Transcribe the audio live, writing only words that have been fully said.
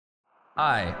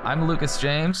Hi, I'm Lucas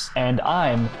James. And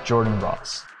I'm Jordan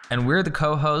Ross. And we're the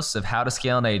co-hosts of How to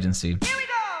Scale an Agency. Here we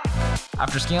go!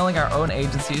 After scaling our own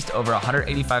agencies to over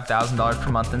 $185,000 per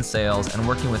month in sales and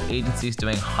working with agencies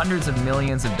doing hundreds of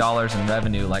millions of dollars in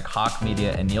revenue like Hawk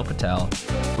Media and Neil Patel,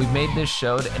 we've made this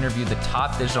show to interview the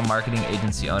top digital marketing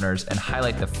agency owners and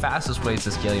highlight the fastest ways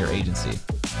to scale your agency.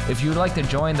 If you would like to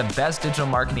join the best digital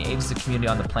marketing agency community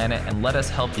on the planet and let us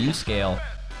help you scale,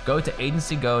 go to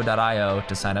agencygo.io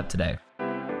to sign up today.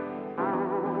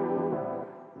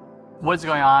 What's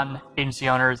going on, agency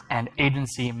owners and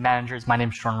agency managers? My name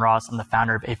is Jordan Ross. I'm the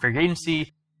founder of A Figure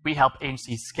Agency. We help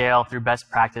agencies scale through best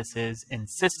practices in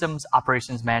systems,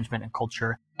 operations, management, and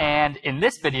culture. And in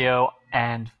this video,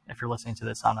 and if you're listening to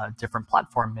this on a different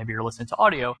platform, maybe you're listening to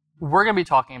audio, we're going to be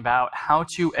talking about how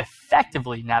to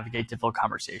effectively navigate difficult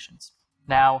conversations.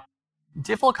 Now,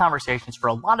 difficult conversations for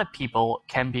a lot of people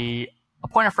can be a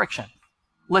point of friction,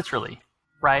 literally,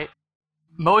 right?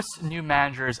 Most new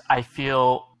managers, I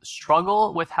feel,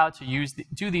 struggle with how to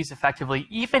do these effectively,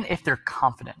 even if they're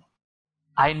confident.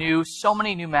 I knew so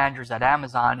many new managers at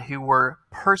Amazon who were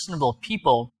personable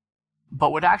people,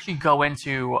 but would actually go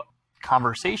into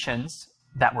conversations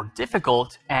that were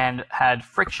difficult and had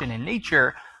friction in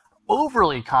nature,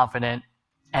 overly confident,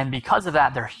 and because of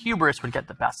that, their hubris would get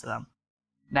the best of them.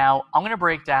 Now, I'm going to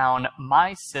break down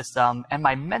my system and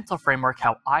my mental framework,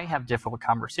 how I have difficult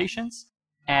conversations,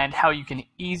 and how you can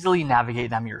easily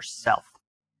navigate them yourself.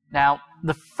 Now,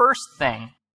 the first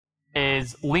thing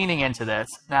is leaning into this.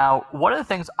 Now, one of the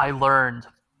things I learned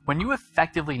when you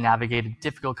effectively navigate a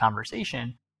difficult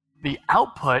conversation, the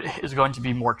output is going to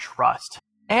be more trust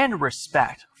and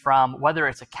respect from whether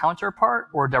it's a counterpart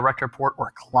or a direct report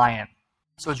or client.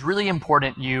 So it's really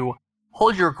important you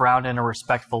hold your ground in a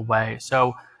respectful way.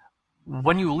 So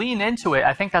when you lean into it,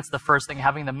 I think that's the first thing,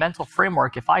 having the mental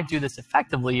framework. If I do this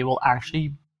effectively, it will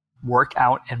actually work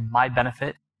out in my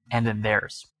benefit and in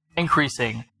theirs,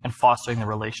 increasing and fostering the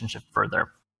relationship further.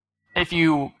 If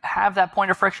you have that point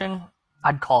of friction,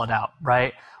 I'd call it out,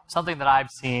 right? Something that I've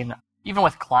seen, even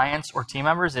with clients or team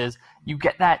members, is you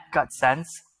get that gut sense.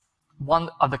 One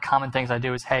of the common things I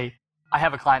do is, hey, I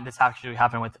have a client that's actually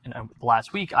happened with in the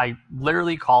last week. I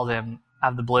literally called him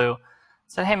out of the blue,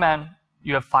 said, hey man,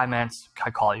 you have 5 minutes, can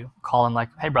I call you? Call him like,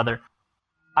 hey brother,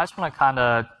 I just want to kind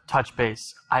of touch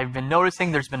base. I've been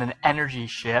noticing there's been an energy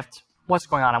shift. What's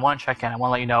going on? I want to check in. I want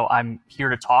to let you know I'm here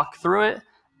to talk through it.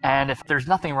 And if there's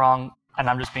nothing wrong and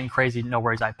I'm just being crazy, no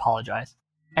worries, I apologize.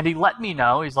 And he let me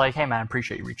know. He's like, hey man, I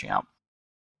appreciate you reaching out.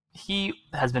 He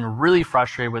has been really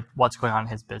frustrated with what's going on in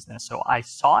his business. So I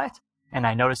saw it and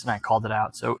I noticed and I called it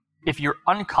out. So if you're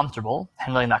uncomfortable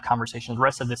handling that conversation, the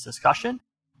rest of this discussion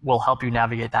will help you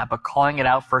navigate that. But calling it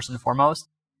out first and foremost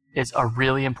is a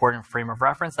really important frame of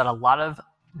reference that a lot of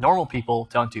normal people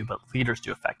don't do, but leaders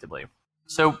do effectively.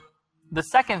 So the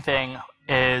second thing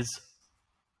is,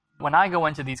 when I go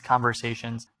into these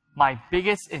conversations, my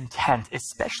biggest intent,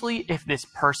 especially if this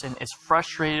person is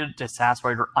frustrated,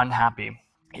 dissatisfied, or unhappy,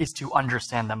 is to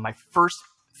understand them. My first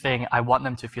thing I want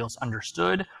them to feel is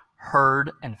understood,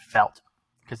 heard, and felt.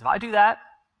 Because if I do that,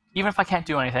 even if I can't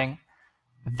do anything,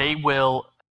 they will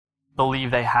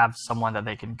believe they have someone that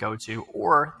they can go to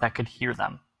or that could hear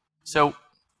them. So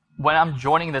when I'm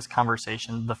joining this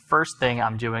conversation, the first thing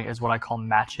I'm doing is what I call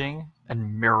matching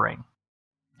and mirroring.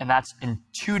 And that's in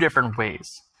 2 different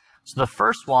ways. So the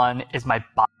first one is my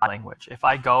body language. If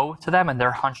I go to them and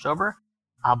they're hunched over,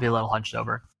 I'll be a little hunched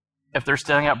over. If they're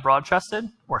standing up broad-chested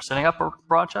or sitting up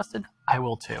broad-chested, I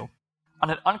will too. On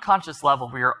an unconscious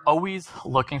level, we are always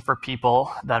looking for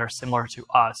people that are similar to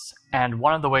us. And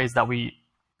one of the ways that we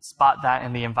spot that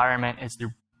in the environment is through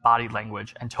body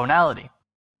language and tonality.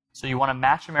 So you want to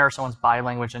match and mirror someone's body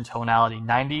language and tonality.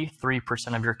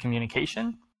 93% of your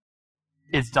communication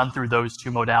is done through those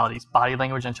 2 modalities, body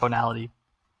language and tonality.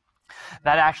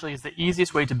 That actually is the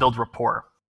easiest way to build rapport.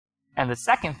 And the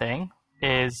second thing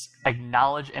is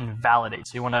acknowledge and validate.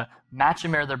 So you want to match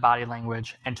and mirror their body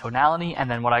language and tonality,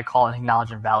 and then what I call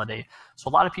acknowledge and validate. So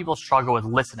a lot of people struggle with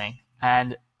listening,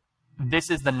 and this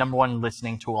is the number 1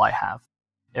 listening tool I have.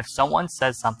 If someone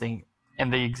says something in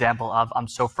the example of, I'm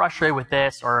so frustrated with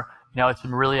this, or, it's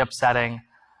been really upsetting,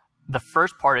 the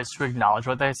first part is to acknowledge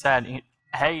what they said.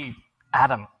 Hey,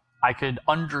 Adam, I could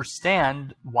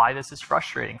understand why this is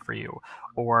frustrating for you.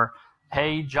 Or,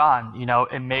 hey, John,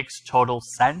 it makes total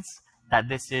sense that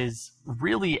this is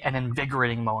really an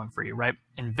invigorating moment for you, right?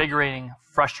 Invigorating,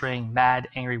 frustrating, mad,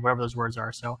 angry, whatever those words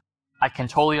are. So I can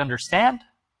totally understand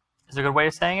is a good way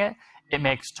of saying it. It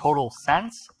makes total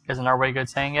sense is another way of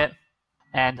saying it.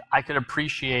 And I could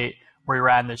appreciate where you're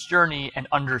at in this journey and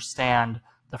understand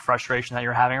the frustration that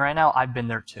you're having right now. I've been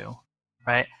there too,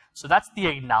 right? So that's the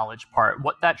acknowledge part.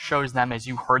 What that shows them is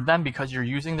you heard them because you're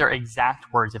using their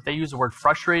exact words. If they use the word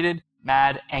frustrated,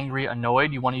 mad, angry,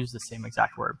 annoyed, you want to use the same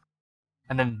exact word.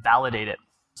 And then validate it.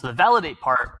 So the validate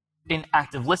part in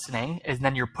active listening is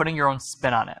then you're putting your own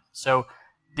spin on it. So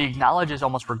the acknowledge is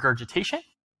almost regurgitation.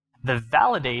 The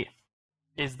validate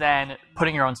is then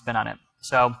putting your own spin on it.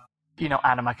 So,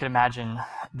 Adam, I could imagine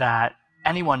that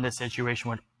anyone in this situation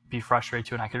would be frustrated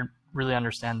too, and I could really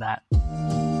understand that.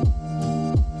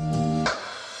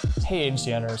 Hey,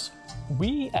 agency owners.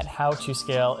 We at How to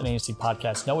Scale an Agency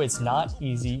podcast know it's not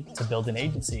easy to build an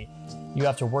agency. You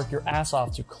have to work your ass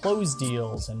off to close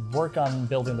deals and work on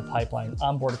building the pipeline,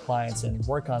 onboard clients and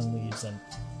work on leads and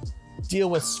deal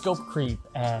with scope creep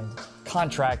and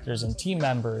contractors and team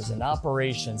members and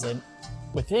operations. And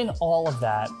within all of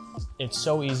that, it's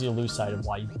so easy to lose sight of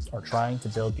why you are trying to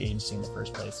build the agency in the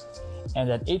first place.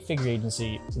 And at 8-Figure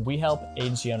Agency, we help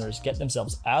agency owners get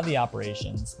themselves out of the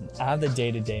operations and out of the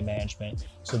day-to-day management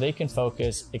so they can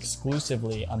focus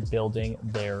exclusively on building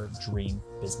their dream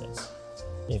business.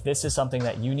 If this is something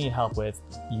that you need help with,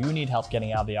 you need help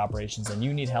getting out of the operations, and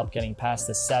you need help getting past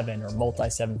the 7 or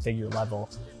multi-7-figure level,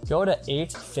 go to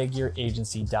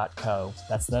 8figureagency.co.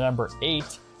 That's the number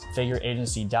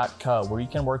 8figureagency.co, where you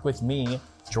can work with me,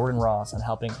 Jordan Ross, on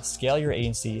helping scale your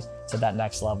agency to that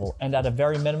next level. And at a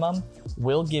very minimum,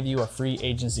 we'll give you a free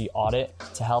agency audit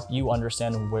to help you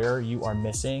understand where you are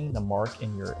missing the mark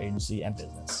in your agency and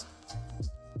business.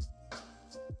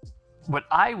 What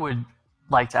I would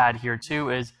like to add here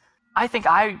too is I think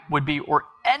I would be, or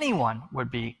anyone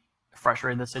would be,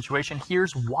 frustrated in this situation.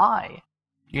 Here's why.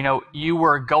 You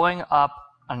were going up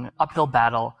an uphill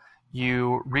battle.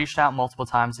 You reached out multiple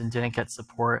times and didn't get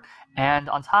support. And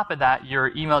on top of that,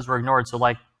 your emails were ignored. So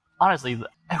honestly,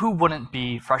 who wouldn't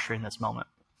be frustrated in this moment?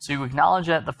 So you acknowledge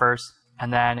it at the first,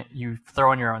 and then you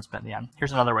throw in your own spin at the end.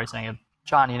 Here's another way of saying it.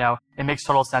 John, it makes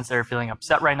total sense that you're feeling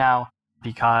upset right now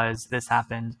because this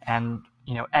happened. And,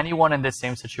 anyone in this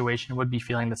same situation would be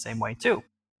feeling the same way too.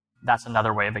 That's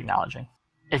another way of acknowledging.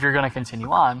 If you're going to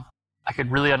continue on, I could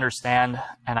really understand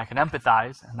and I can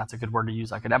empathize, and that's a good word to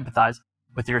use, I could empathize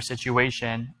with your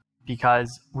situation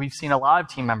because we've seen a lot of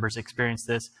team members experience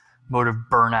this mode of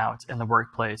burnout in the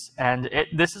workplace. And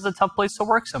this is a tough place to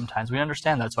work sometimes. We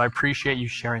understand that. So I appreciate you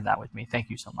sharing that with me. Thank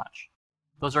you so much.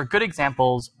 Those are good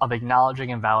examples of acknowledging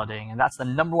and validating. And that's the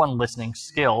number one listening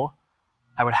skill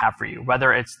I would have for you,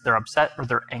 whether it's they're upset or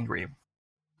they're angry.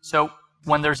 So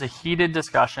when there's a heated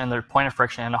discussion, there's a point of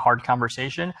friction in a hard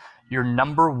conversation, your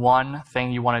number one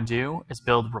thing you want to do is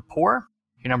build rapport.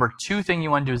 Your number two thing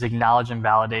you want to do is acknowledge and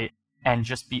validate and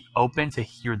just be open to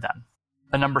hear them.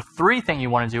 The number three thing you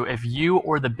want to do if you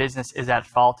or the business is at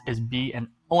fault is be an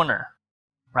owner,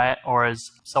 right? Or as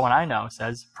someone I know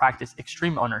says, practice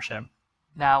extreme ownership.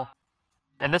 Now,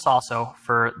 and this also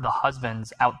for the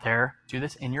husbands out there, do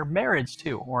this in your marriage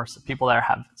too, or people that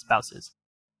have spouses.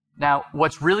 Now,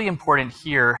 what's really important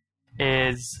here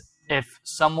is if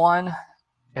someone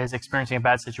is experiencing a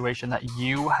bad situation that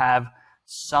you have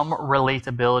some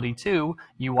relatability to,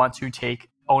 you want to take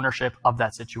ownership of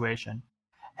that situation.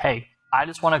 Hey, I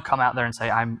just want to come out there and say,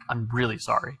 I'm really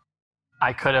sorry.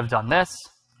 I could have done this.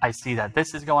 I see that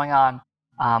this is going on.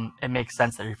 It makes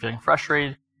sense that you're feeling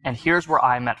frustrated. And here's where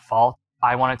I'm at fault.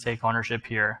 I want to take ownership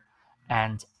here.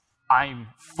 And I'm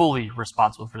fully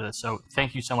responsible for this. So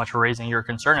thank you so much for raising your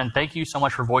concern. And thank you so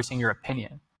much for voicing your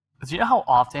opinion. Because you know how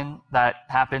often that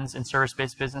happens in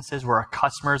service-based businesses where a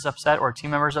customer is upset or a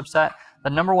team member is upset? The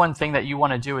number one thing that you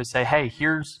want to do is say, hey,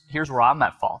 here's where I'm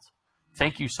at fault.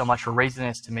 Thank you so much for raising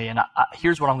this to me. And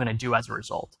here's what I'm going to do as a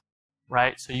result,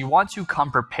 right? So you want to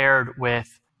come prepared with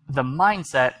the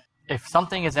mindset, if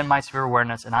something is in my sphere of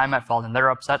awareness and I'm at fault and they're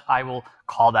upset, I will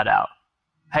call that out.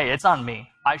 Hey, it's on me.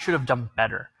 I should have done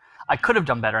better. I could have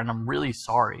done better, and I'm really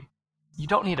sorry. You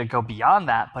don't need to go beyond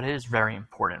that, but it is very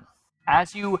important.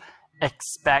 As you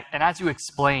expect and as you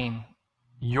explain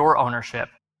your ownership,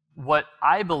 what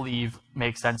I believe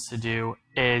makes sense to do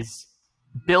is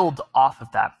build off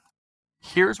of that.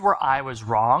 Here's where I was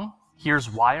wrong. Here's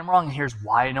why I'm wrong. Here's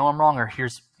why I know I'm wrong. Or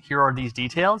here are these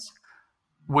details.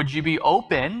 Would you be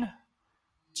open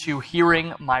to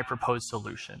hearing my proposed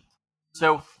solution?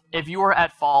 So if you are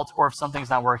at fault or if something's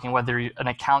not working, whether an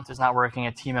account is not working,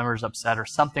 a team member is upset or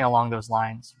something along those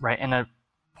lines, right? In a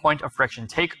point of friction,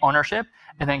 take ownership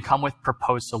and then come with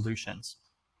proposed solutions.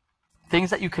 Things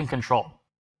that you can control.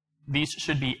 These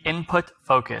should be input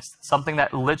focused, something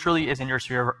that literally is in your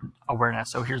sphere of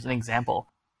awareness. So here's an example.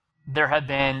 There have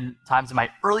been times in my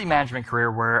early management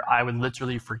career where I would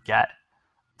literally forget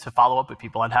to follow up with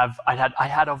people. I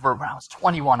had over, when I was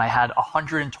 21, I had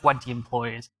 120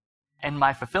 employees. In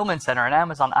my fulfillment center at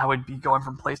Amazon, I would be going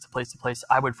from place to place to place.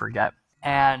 I would forget.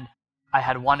 And I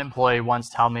had one employee once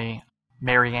tell me,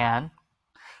 Marianne,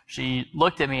 she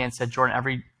looked at me and said,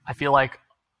 Jordan, I feel like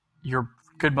you're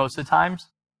good most of the times,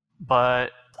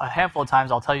 but a handful of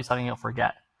times I'll tell you something you'll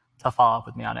forget to follow up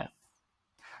with me on it.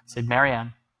 I said,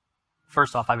 Marianne,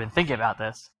 first off, I've been thinking about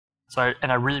this.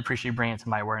 And I really appreciate you bringing it to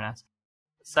my awareness.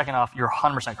 Second off, you're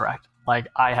 100% correct. Like,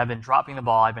 I have been dropping the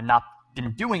ball. I've not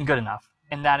been doing good enough.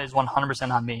 And that is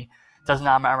 100% on me. Does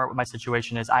not matter what my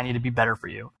situation is. I need to be better for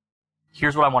you.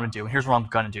 Here's what I want to do. Here's what I'm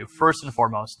going to do. First and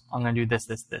foremost, I'm going to do this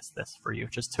for you,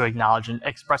 just to acknowledge and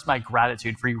express my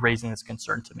gratitude for you raising this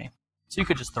concern to me. So you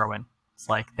could just throw in. It's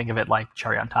like, think of it like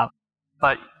cherry on top.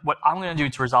 But what I'm going to do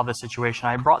to resolve this situation,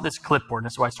 I brought this clipboard.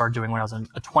 This is what I started doing when I was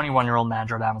a 21-year-old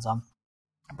manager at Amazon.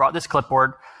 I brought this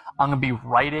clipboard. I'm going to be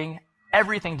writing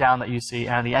everything down that you see.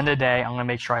 And at the end of the day, I'm going to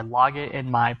make sure I log it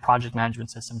in my project management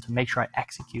system to make sure I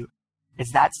execute.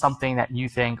 Is that something that you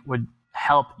think would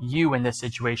help you in this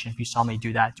situation if you saw me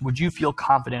do that? Would you feel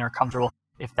confident or comfortable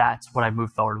if that's what I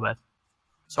move forward with?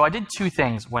 So I did two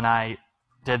things when I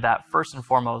did that. First and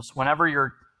foremost, whenever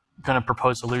you're going to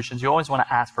propose solutions, you always want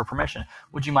to ask for permission.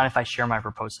 Would you mind if I share my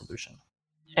proposed solution?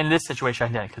 In this situation,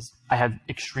 I did because I had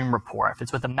extreme rapport. If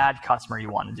it's with a mad customer, you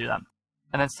want to do that.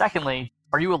 And then secondly,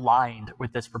 are you aligned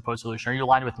with this proposed solution? Are you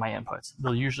aligned with my inputs?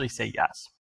 They'll usually say yes.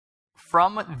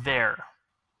 From there,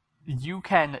 you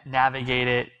can navigate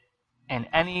it in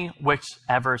any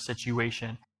whichever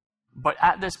situation. But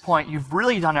at this point, you've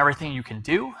really done everything you can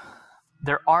do.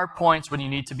 There are points when you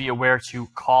need to be aware to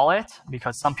call it,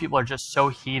 because some people are just so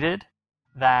heated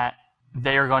that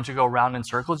they are going to go around in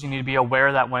circles. You need to be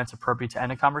aware that when it's appropriate to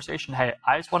end a conversation, hey,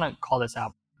 I just want to call this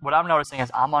out. What I'm noticing is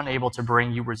I'm unable to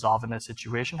bring you resolve in this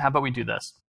situation. How about we do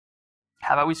this?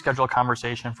 How about we schedule a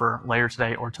conversation for later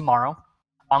today or tomorrow?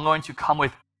 I'm going to come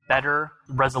with better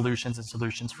resolutions and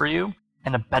solutions for you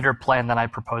and a better plan than I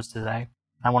proposed today.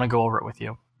 I want to go over it with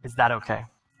you. Is that okay?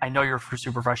 I know you're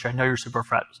super frustrated. I know you're super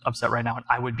upset right now, and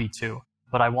I would be too.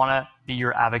 But I want to be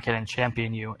your advocate and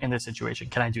champion you in this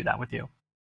situation. Can I do that with you?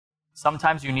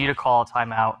 Sometimes you need to call a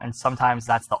timeout, and sometimes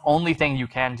that's the only thing you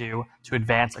can do to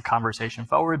advance a conversation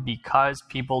forward, because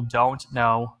people don't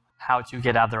know how to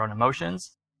get out of their own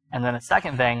emotions. And then a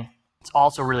second thing, it's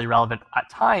also really relevant at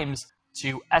times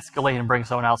to escalate and bring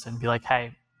someone else in and be like,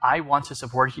 hey, I want to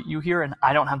support you here, and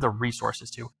I don't have the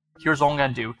resources to. Here's what I'm going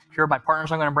to do. Here are my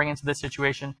partners I'm going to bring into this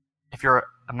situation. If you're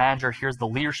a manager, here's the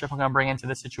leadership I'm going to bring into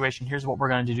this situation. Here's what we're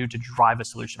going to do to drive a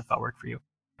solution forward for you.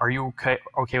 Are you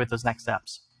okay with those next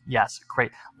steps? Yes,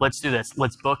 great. Let's do this.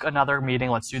 Let's book another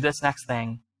meeting. Let's do this next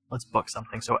thing. Let's book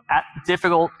something. So at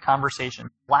difficult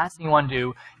conversation, last thing you want to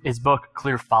do is book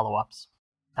clear follow-ups.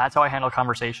 That's how I handle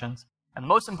conversations. And the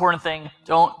most important thing,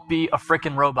 don't be a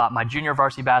freaking robot. My junior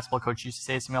varsity basketball coach used to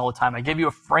say this to me all the time. I give you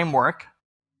a framework,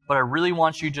 but I really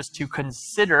want you just to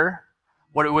consider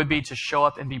what it would be to show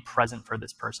up and be present for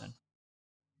this person.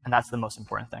 And that's the most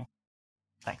important thing.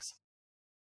 Thanks.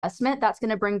 Investment that's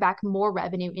going to bring back more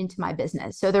revenue into my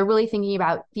business. So they're really thinking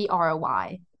about the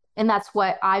ROI. And that's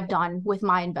what I've done with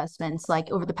my investments like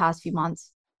over the past few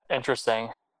months. Interesting.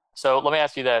 So let me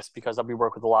ask you this, because we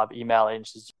work with a lot of email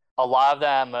agencies. A lot of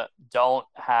them don't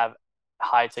have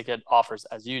high ticket offers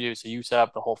as you do. So you set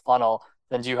up the whole funnel.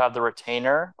 Then do you have the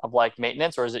retainer of like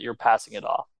maintenance, or is it you're passing it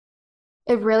off?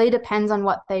 It really depends on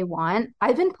what they want.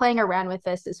 I've been playing around with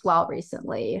this as well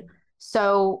recently.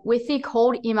 So with the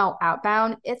cold email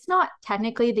outbound, it's not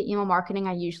technically the email marketing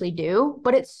I usually do,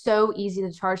 but it's so easy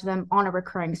to charge them on a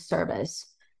recurring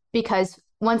service, because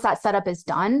once that setup is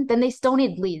done, then they still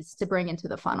need leads to bring into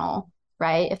the funnel,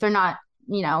 right? If they're not,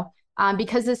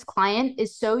 because this client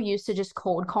is so used to just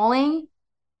cold calling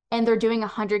and they're doing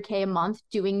 $100K a month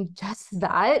doing just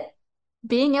that,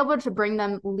 being able to bring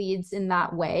them leads in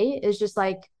that way is just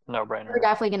like, no-brainer. They're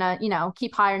definitely going to,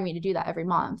 keep hiring me to do that every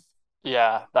month.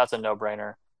 Yeah, that's a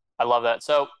no-brainer. I love that.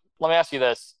 So let me ask you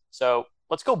this. So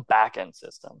let's go back-end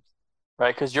systems,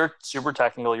 right? Because you're super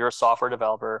technical. You're a software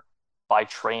developer by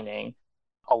training.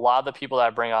 A lot of the people that I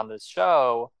bring on this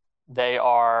show, they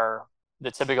are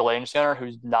the typical agency owner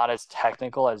who's not as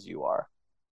technical as you are.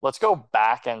 Let's go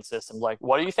back-end systems. Like,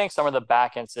 what do you think some of the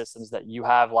back-end systems that you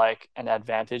have like an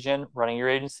advantage in running your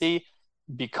agency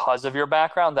because of your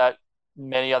background that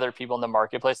many other people in the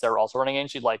marketplace that are also running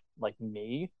agency like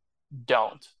me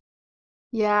don't?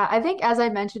 Yeah, I think as I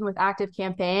mentioned with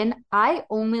ActiveCampaign, I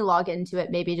only log into it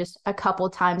maybe just a couple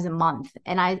times a month,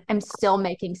 and I am still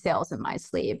making sales in my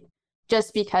sleep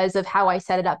just because of how I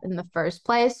set it up in the first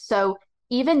place. So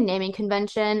even naming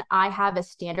convention, I have a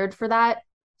standard for that.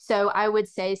 So I would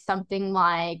say something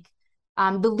like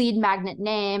the lead magnet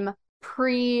name,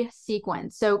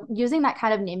 pre-sequence. So using that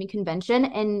kind of naming convention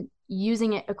and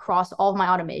using it across all of my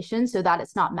automation so that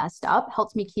it's not messed up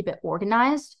helps me keep it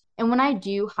organized. And when I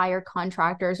do hire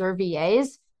contractors or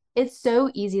VAs, it's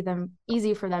so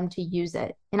easy for them to use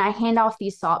it. And I hand off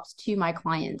these SOPs to my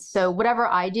clients. So whatever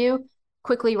I do,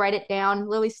 quickly write it down,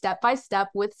 literally step by step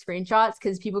with screenshots,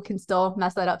 because people can still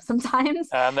mess that up sometimes.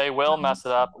 And they will mess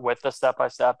it up with the step by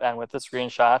step and with the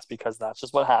screenshots, because that's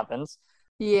just what happens.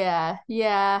 Yeah,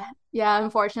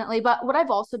 unfortunately. But what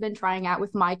I've also been trying out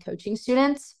with my coaching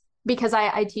students, because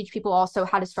I teach people also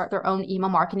how to start their own email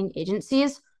marketing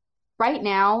agencies. Right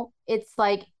now, it's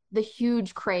like the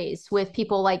huge craze with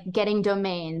people like getting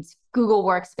domains, Google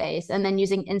Workspace, and then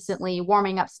using Instantly,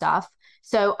 warming up stuff.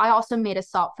 So I also made a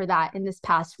SOP for that in this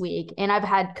past week. And I've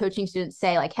had coaching students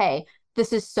say like, hey,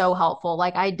 this is so helpful.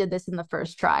 Like I did this in the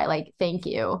first try. Like, thank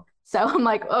you. So I'm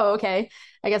like, oh, okay.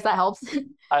 I guess that helps.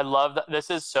 I love that. This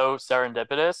is so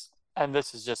serendipitous. And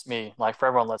this is just me, like for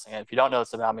everyone listening. If you don't know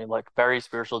this about me, like very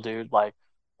spiritual dude, like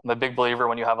I'm a big believer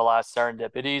when you have a lot of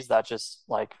serendipities, that just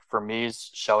like for me is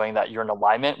showing that you're in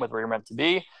alignment with where you're meant to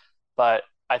be. But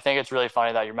I think it's really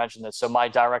funny that you mentioned this. So my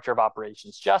director of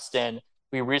operations, Justin,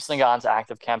 we recently got into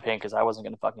ActiveCampaign because I wasn't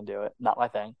going to fucking do it. Not my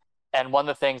thing. And one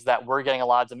of the things that we're getting a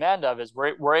lot of demand of is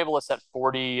we're able to set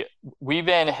 40. We've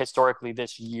been historically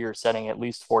this year setting at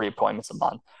least 40 appointments a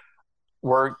month.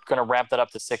 We're going to ramp that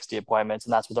up to 60 appointments,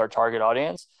 and that's with our target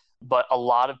audience. But a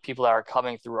lot of people that are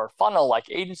coming through our funnel, like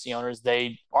agency owners,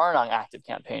 they aren't on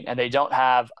ActiveCampaign and they don't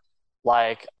have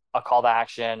like a call to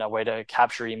action, a way to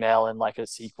capture email in like a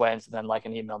sequence, and then like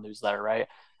an email newsletter, right?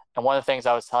 And one of the things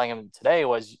I was telling him today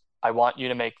was, I want you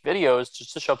to make videos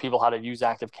just to show people how to use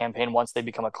ActiveCampaign once they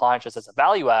become a client, just as a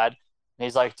value add. And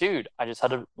he's like, dude, I just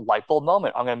had a light bulb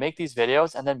moment. I'm going to make these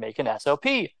videos and then make an SOP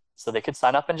so they could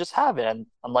sign up and just have it. And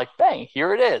I'm like, bang,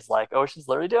 here it is. Like Ocean's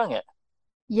literally doing it.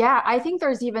 Yeah, I think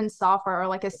there's even software or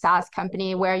like a SaaS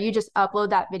company where you just upload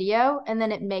that video and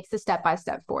then it makes the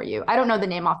step-by-step for you. I don't know the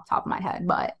name off the top of my head,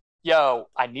 but yo,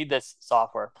 I need this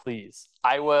software, please.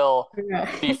 I will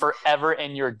be forever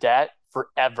in your debt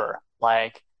forever.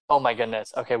 Like, oh my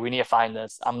goodness. Okay, we need to find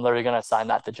this. I'm literally going to assign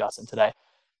that to Justin today.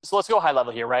 So let's go high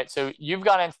level here, right? So you've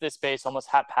gone into this space almost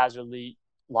haphazardly,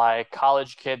 like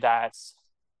college kid that's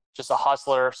just a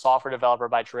hustler, software developer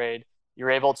by trade.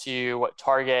 You're able to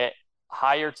target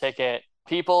higher ticket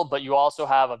people, but you also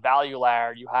have a value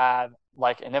ladder. You have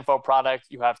like an info product,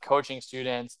 you have coaching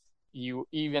students, you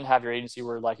even have your agency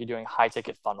where like you're doing high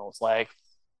ticket funnels. Like,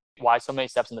 why so many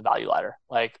steps in the value ladder?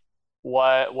 Like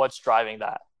what's driving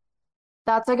that?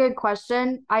 That's a good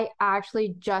question. I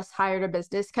actually just hired a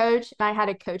business coach and I had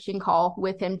a coaching call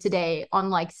with him today on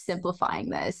like simplifying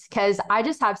this, because I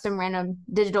just have some random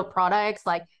digital products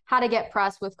like how to get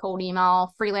press with cold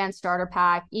email, freelance starter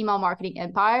pack, email marketing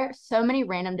empire, so many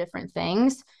random different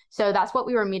things. So that's what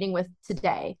we were meeting with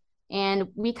today. And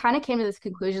we kind of came to this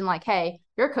conclusion like, hey,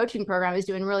 your coaching program is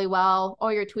doing really well.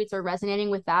 All your tweets are resonating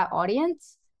with that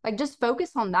audience. Like just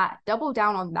focus on that, double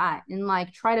down on that, and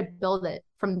like try to build it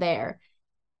from there.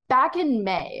 Back in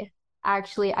May,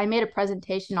 actually, I made a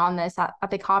presentation on this at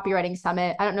the Copywriting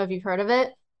Summit. I don't know if you've heard of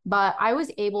it, but I was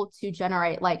able to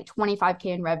generate like 25K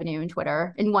in revenue in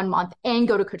Twitter in 1 month and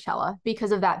go to Coachella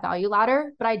because of that value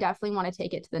ladder. But I definitely want to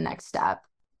take it to the next step.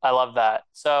 I love that.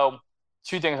 So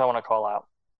 2 things I want to call out.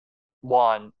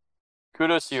 1,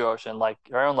 kudos to you, Ocean. Like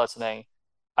everyone listening,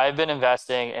 I've been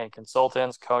investing in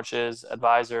consultants, coaches,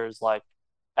 advisors, like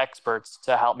experts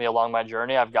to help me along my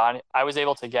journey. I was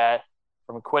able to get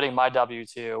from quitting my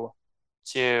W-2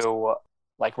 to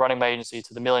like running my agency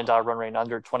to the $1 million run rate in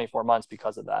under 24 months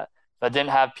because of that. If I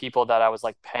didn't have people that I was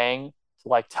like paying to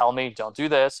like tell me, don't do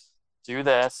this,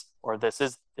 or this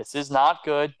is not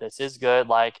good, this is good,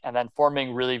 like, and then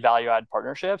forming really value add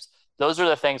partnerships. Those are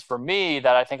the things for me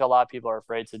that I think a lot of people are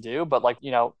afraid to do, but like,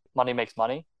 money makes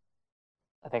money.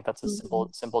 I think that's a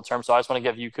simple term. So I just want to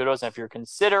give you kudos. And if you're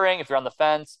on the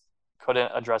fence,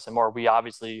 couldn't address it more. We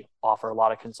obviously offer a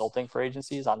lot of consulting for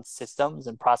agencies on systems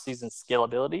and processes and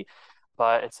scalability.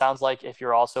 But it sounds like if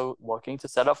you're also looking to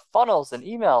set up funnels and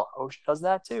email, Ocean does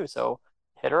that too. So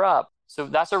hit her up. So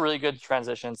that's a really good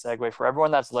transition segue for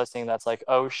everyone that's listening. That's like,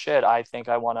 oh shit, I think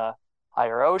I want to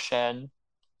hire Ocean.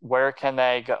 Where can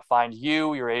they find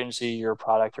you, your agency, your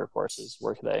product, your courses?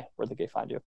 Where can they find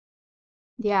you?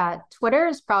 Yeah, Twitter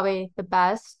is probably the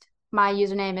best. My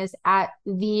username is at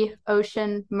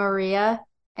 @theoceanmaria.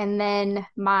 And then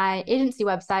my agency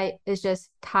website is just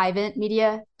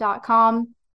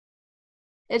kaiventmedia.com.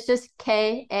 It's just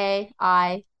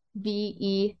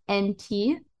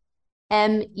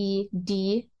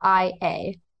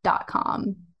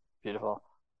KAIVENTMEDIA.com. Beautiful.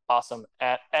 Awesome.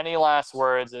 And any last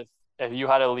words if if you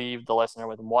had to leave the listener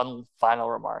with one final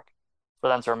remark for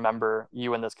them to remember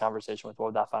you in this conversation with, what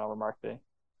would that final remark be?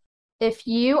 If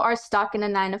you are stuck in a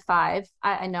 9 to 5,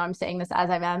 I know I'm saying this as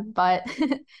I am, but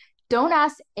don't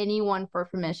ask anyone for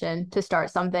permission to start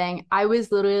something. I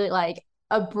was literally like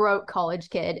a broke college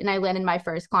kid and I landed my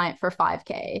first client for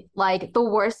 5K. Like the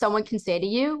worst someone can say to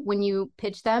you when you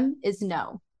pitch them is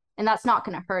no. And that's not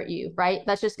going to hurt you, right?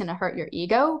 That's just going to hurt your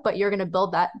ego, but you're going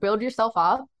to build yourself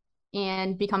up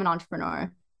and become an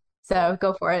entrepreneur. So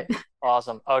go for it.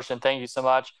 Awesome. Ocean, thank you so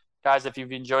much. Guys, if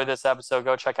you've enjoyed this episode,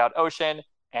 go check out Ocean.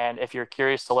 And if you're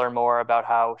curious to learn more about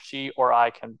how she or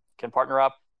I can partner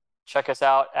up, check us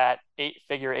out at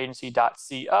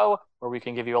 8figureagency.co, where we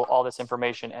can give you all this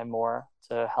information and more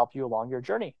to help you along your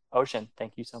journey. Ocean,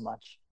 thank you so much.